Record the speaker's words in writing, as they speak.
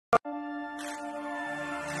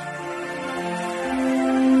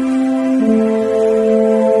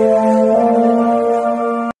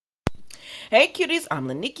ladies, I'm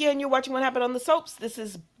Lanikia, and you're watching What Happened on the Soaps. This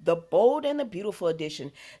is the Bold and the Beautiful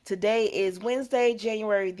edition. Today is Wednesday,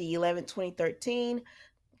 January the 11th,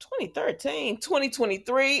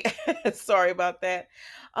 2023. Sorry about that.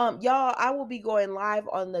 Y'all, I will be going live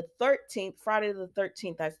on the 13th, Friday the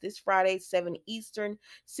 13th. That's this Friday, 7 Eastern,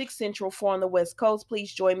 6 Central, 4 on the West Coast.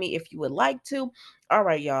 Please join me if you would like to. All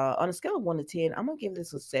right, y'all. On a scale of 1 to 10, I'm going to give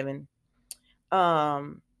this a 7.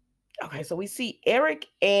 Um, Okay, so we see Eric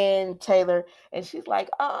and Taylor, and she's like,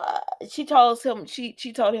 she tells him she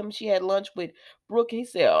told him she had lunch with Brooke. He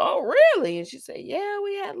said, "Oh, really?" And she said, "Yeah,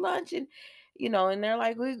 we had lunch." And and they're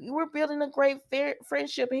like, we're building a great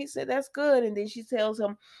friendship. And he said, "That's good." And then she tells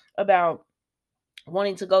him about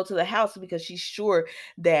wanting to go to the house because she's sure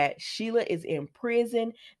that Sheila is in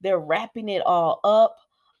prison. They're wrapping it all up.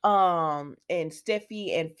 And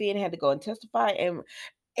Steffi and Finn had to go and testify, and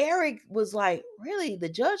Eric was like, "Really? The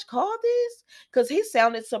judge called this?" Because he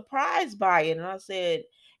sounded surprised by it. And I said,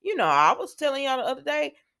 I was telling y'all the other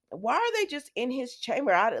day, why are they just in his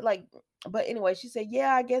chamber? But anyway, she said,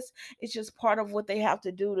 "Yeah, I guess it's just part of what they have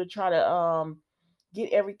to do to try to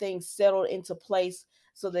get everything settled into place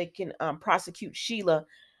so they can prosecute Sheila."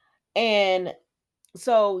 And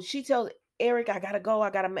so she tells Eric, "I gotta go.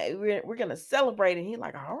 We're gonna celebrate." And he's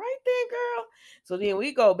like, "All right then, girl." So then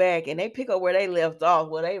we go back and they pick up where they left off.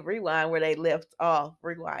 Well, they rewind where they left off.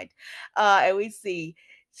 Rewind. And we see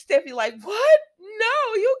Steffi like, "What?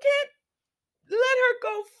 No, you can't let her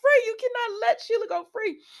go free. You cannot let Sheila go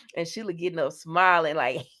free." And Sheila getting up smiling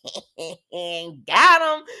like,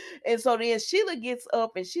 got him. And so then Sheila gets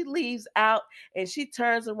up and she leaves out and she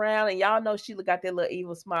turns around, and y'all know Sheila got that little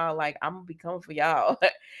evil smile like, "I'm gonna be coming for y'all."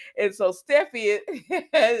 And so Steffi,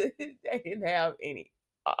 they didn't have any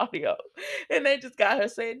audio, and they just got her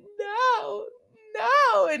saying, "No,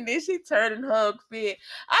 no." And then she turned and hugged Finn.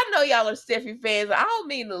 I know y'all are Steffi fans. I don't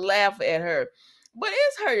mean to laugh at her, but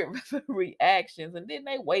it's her reactions. And then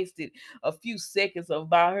they wasted a few seconds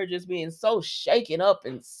about her just being so shaken up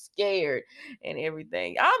and scared and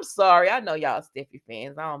everything. I'm sorry. I know y'all Steffi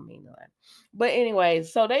fans. I don't mean that. But anyway,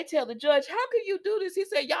 so they tell the judge, "How could you do this?" He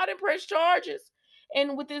said, "Y'all didn't press charges.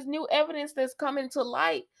 And with this new evidence that's coming to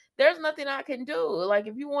light, there's nothing I can do. Like,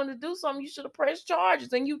 if you want to do something, you should have pressed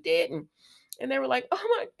charges, and you didn't." And they were like,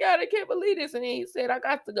 "Oh my God, I can't believe this." And then he said, "I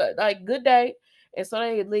got to go. Like, good day." And so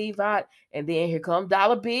they leave out. And then here comes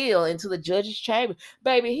Dollar Bill into the judge's chamber.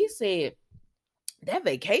 Baby, he said, "That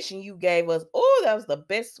vacation you gave us, oh, that was the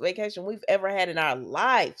best vacation we've ever had in our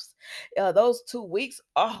lives. Those 2 weeks,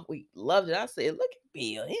 oh, we loved it." I said, "Look at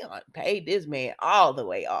Bill. He done paid this man all the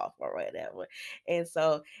way off or whatever." And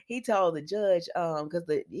so he told the judge, because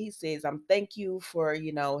he says, "Thank you for,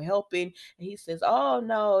 helping." And he says, "Oh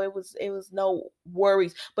no, it was no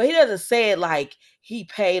worries." But he doesn't say it like he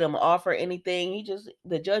paid him off or anything.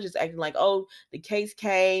 The judge is acting like, "Oh, the case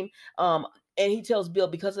came. And he tells Bill,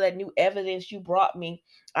 because of that new evidence you brought me,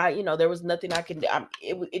 there was nothing I can do.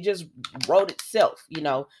 It just wrote itself,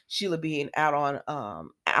 Sheila being out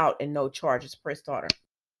and no charges pressed on her."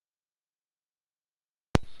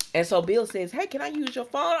 And so Bill says, "Hey, can I use your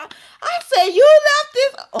phone?" I said, "You left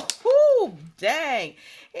this." Oh, dang.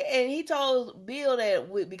 And he told Bill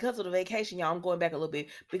that because of the vacation, y'all, I'm going back a little bit.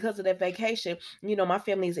 Because of that vacation, my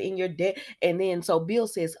family is in your debt. And then so Bill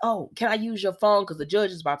says, "Oh, can I use your phone? Because the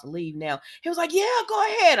judge is about to leave now." He was like, "Yeah, go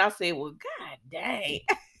ahead." I said, "Well, God dang."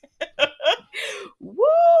 Woo!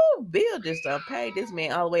 Bill just paid this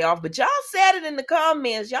man all the way off. But y'all said it in the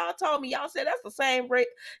comments. Y'all told me, y'all said that's the same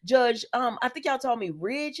judge. I think y'all told me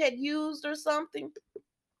Ridge had used or something.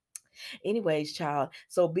 Anyways, child.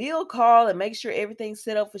 So Bill called and make sure everything's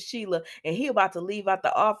set up for Sheila, and he about to leave out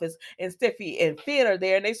the office. And Steffi and Finn are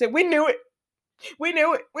there, and they said, "We knew it. We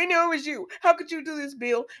knew it. We knew it was you. How could you do this,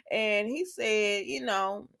 Bill?" And he said,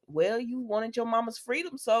 "Well, you wanted your mama's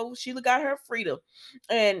freedom, so Sheila got her freedom."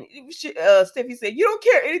 And Steffi said, "You don't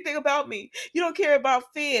care anything about me. You don't care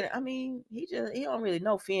about Finn." I mean, he don't really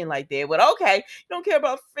know Finn like that, but okay, you don't care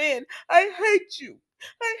about Finn. I hate you.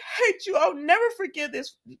 I hate you. I'll never forgive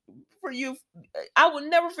this for you. I will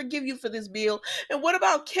never forgive you for this, Bill. And what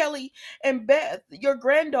about Kelly and Beth, your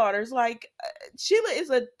granddaughters? Like, Sheila is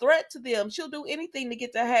a threat to them. She'll do anything to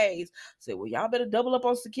get to Hayes." I said, "Well, y'all better double up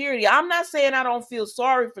on security." I'm not saying I don't feel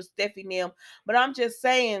sorry for Steffi and them, but I'm just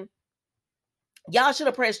saying y'all should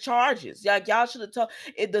have pressed charges. Y'all should have told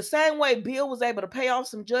it the same way Bill was able to pay off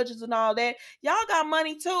some judges and all that. Y'all got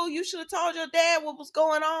money too. You should have told your dad what was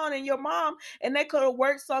going on and your mom, and they could have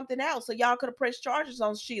worked something out. So y'all could have pressed charges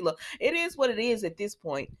on Sheila. It is what it is at this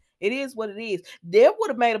point. It is what it is. They would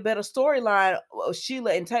have made a better storyline of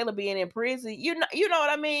Sheila and Taylor being in prison. You know what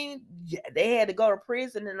I mean? Yeah, they had to go to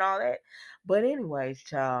prison and all that. But anyways,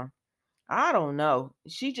 child, I don't know.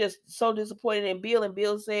 She just so disappointed in Bill, and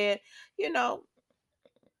Bill said, you know,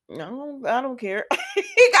 no, I don't care.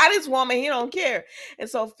 He got his woman. He don't care. And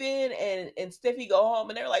so Finn and Steffi go home,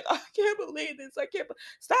 and they're like, "Oh, I can't believe this. I can't.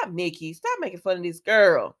 Stop, Nikki. Stop making fun of this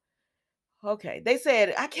girl." Okay. They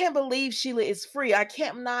said, "I can't believe Sheila is free. I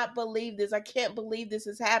can't not believe this. I can't believe this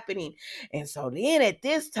is happening." And so then at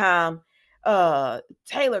this time,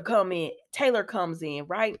 Taylor Taylor comes in,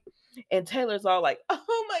 right? And Taylor's all like,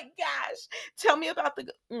 "Oh my gosh, tell me about the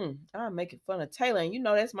I'm making fun of Taylor, and you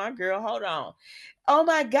know that's my girl. Hold on. Oh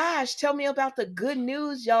my gosh, tell me about the good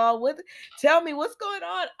news, y'all. Tell me what's going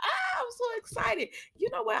on. I'm so excited. You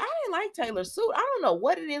know what? I didn't like Taylor's suit. I don't know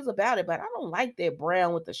what it is about it, but I don't like that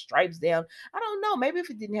brown with the stripes down. I don't know. Maybe if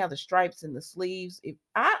it didn't have the stripes in the sleeves,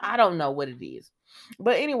 I don't know what it is.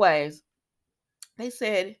 But anyways, they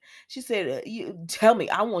said, she said, "You tell me.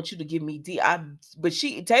 I want you to give me but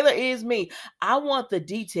Taylor is me. I want the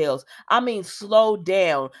details. I mean, slow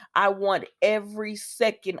down. I want every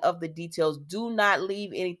second of the details. Do not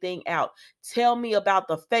leave anything out. Tell me about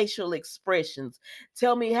the facial expressions.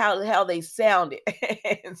 Tell me how they sounded."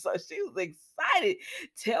 And so she was excited.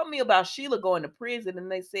 "Tell me about Sheila going to prison."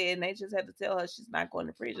 And they said, and they just had to tell her she's not going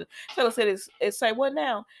to prison. Taylor said, it's say what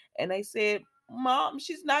now? And they said, "Mom,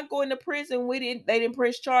 she's not going to prison. They didn't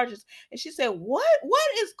press charges." And she said, what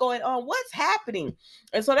is going on? What's happening?"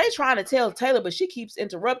 And so they trying to tell Taylor, but she keeps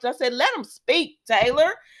interrupting. I said, "Let them speak,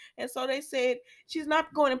 Taylor." And so they said, "She's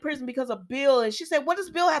not going to prison because of Bill." And she said, "What does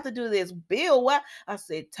Bill have to do with this?" "Bill, what?" I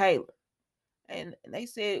said, "Taylor." And they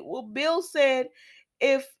said, "Well, Bill said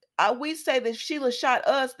if we say that Sheila shot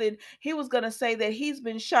us, then he was going to say that he's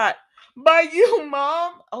been shot by you,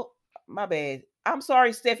 Mom." Oh, my bad. I'm sorry,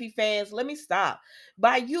 Steffi fans. Let me stop.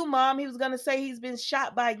 "By you, Mom. He was going to say he's been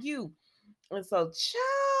shot by you." And so,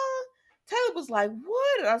 child, Taylor was like,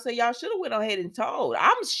 "What?" And I said, "Y'all should have went ahead and told."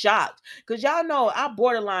 I'm shocked because y'all know I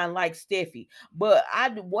borderline like Steffi, but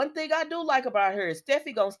one thing I do like about her is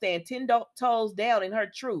Steffi gonna stand toes down in her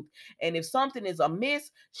truth, and if something is amiss,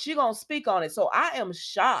 she gonna speak on it. So I am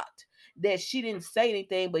shocked that she didn't say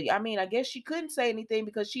anything, but I mean, I guess she couldn't say anything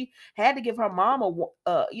because she had to give her mom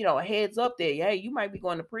a heads up there. Hey, you might be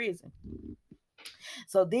going to prison.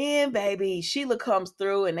 So then, baby, Sheila comes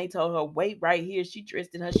through and they told her, "Wait right here." She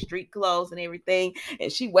dressed in her street clothes and everything,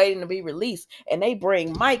 and she waiting to be released. And they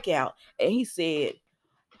bring Mike out, and he said,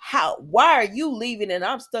 why are you leaving and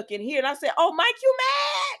I'm stuck in here?" And I said, "Oh, Mike, you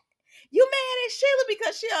mad? You mad at Sheila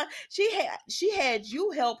because she had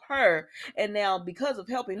you help her, and now because of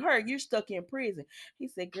helping her, you're stuck in prison." He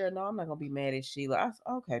said, "Girl, no, I'm not gonna be mad at Sheila." I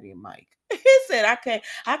said, "Okay then, Mike." He said,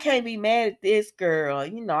 I can't be mad at this girl.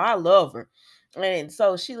 I love her." And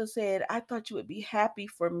so Sheila said, "I thought you would be happy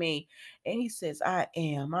for me." And he says, I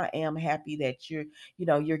am happy that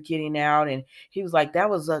you're getting out." And he was like, "That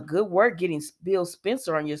was a good work getting Bill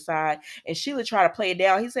Spencer on your side." And Sheila tried to play it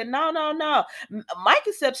down. He said, "No, no, no. Mike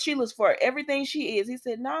accepts Sheila's for everything she is." He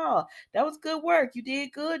said, "No, that was good work. You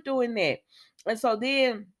did good doing that." And so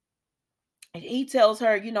then he tells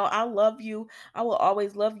her, "I love you. I will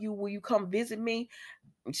always love you. Will you come visit me?"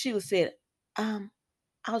 And Sheila said, um,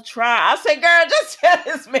 "I'll try." I said, "Girl, just tell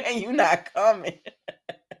this man you not coming."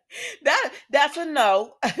 That's a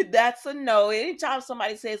no. That's a no. Anytime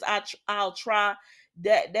somebody says I'll try,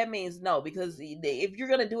 that means no, because if you're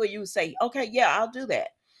gonna do it, you say, "Okay, yeah, I'll do that."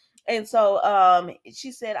 And so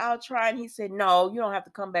she said, "I'll try." And he said, "No, you don't have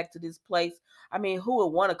to come back to this place. I mean, who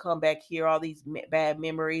would want to come back here? All these bad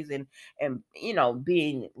memories and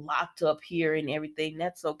being locked up here and everything.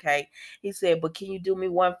 That's okay." He said, "But can you do me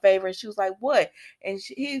one favor?" And she was like, "What?" And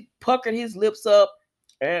he puckered his lips up,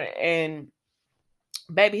 and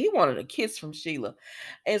baby, he wanted a kiss from Sheila.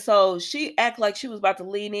 And so she acted like she was about to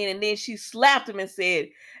lean in, and then she slapped him and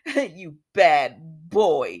said, "You bad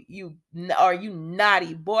boy. You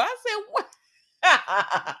naughty boy." I said, "What?"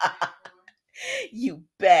 "You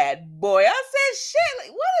bad boy." I said, "Shit,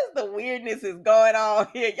 like, what is the weirdness is going on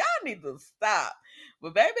here? Y'all need to stop."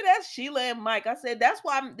 But baby, that's Sheila and Mike. I said, that's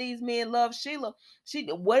why these men love Sheila.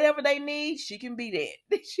 Whatever they need, she can be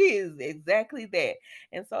that. She is exactly that.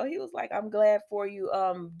 And so he was like, "I'm glad for you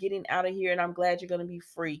getting out of here, and I'm glad you're gonna be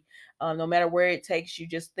free. No matter where it takes you,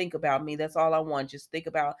 just think about me. That's all I want. Just think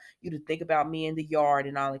about you to think about me in the yard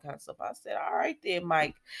and all that kind of stuff." I said, "All right then,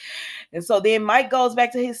 Mike." And so then Mike goes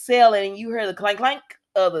back to his cell, and you hear the clank clank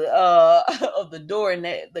of the of the door, and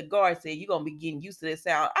the guard said, "You're gonna be getting used to this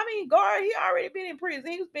sound." I mean, guard, he already been in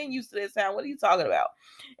prison. He was been used to this sound. What are you talking about?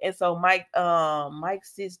 And so Mike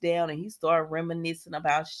sits down and he started reminiscing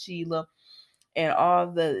about Sheila. and all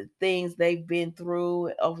the things they've been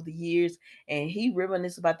through over the years. And he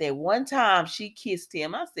reminisced about that one time she kissed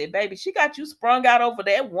him. I said, baby, she got you sprung out over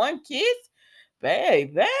that one kiss,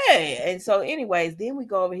 baby. And so, anyways, then we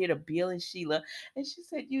go over here to Bill and Sheila, and she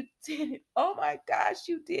said, you did it. Oh my gosh,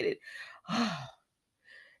 you did it.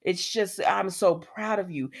 It's just, I'm so proud of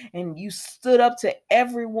you. And you stood up to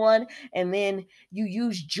everyone. And then you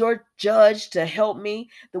used your judge to help me.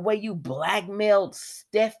 The way you blackmailed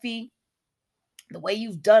Steffi, the way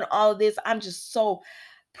you've done all of this, I'm just so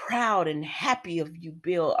proud and happy of you,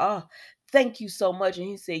 Bill. Oh, thank you so much. And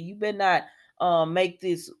he said, you better not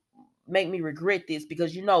make me regret this,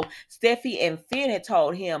 because Steffi and Finn had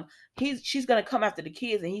told him she's gonna come after the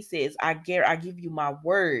kids, and he says, I give you my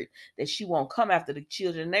word that she won't come after the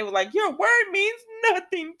children. And they were like, your word means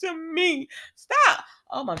nothing to me. Stop.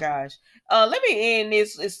 Oh my gosh. Let me end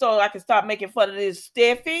this so I can stop making fun of this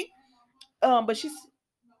Steffi. But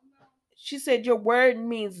she said your word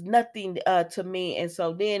means nothing to me. And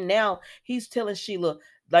so then now he's telling Sheila,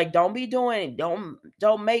 like, don't be doing it,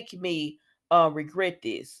 don't make me regret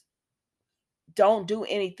this, don't do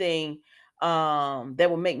anything that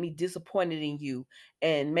will make me disappointed in you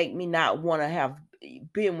and make me not want to have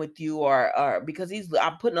been with you, or because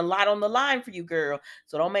I'm putting a lot on the line for you, girl,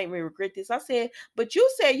 so don't make me regret this. I said, but you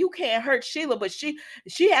said you can't hurt Sheila, but she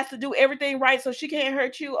has to do everything right so she can't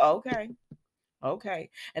hurt you. Okay. Okay.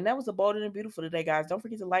 And that was a bold and beautiful today, guys. Don't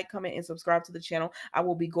forget to like, comment, and subscribe to the channel. I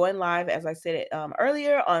will be going live, as I said it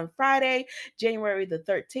earlier, on Friday, January the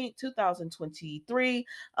 13th, 2023,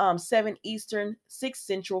 7 Eastern, 6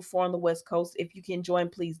 Central, 4 on the West Coast. If you can join,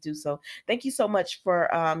 please do so. Thank you so much for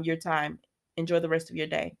your time. Enjoy the rest of your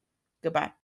day. Goodbye.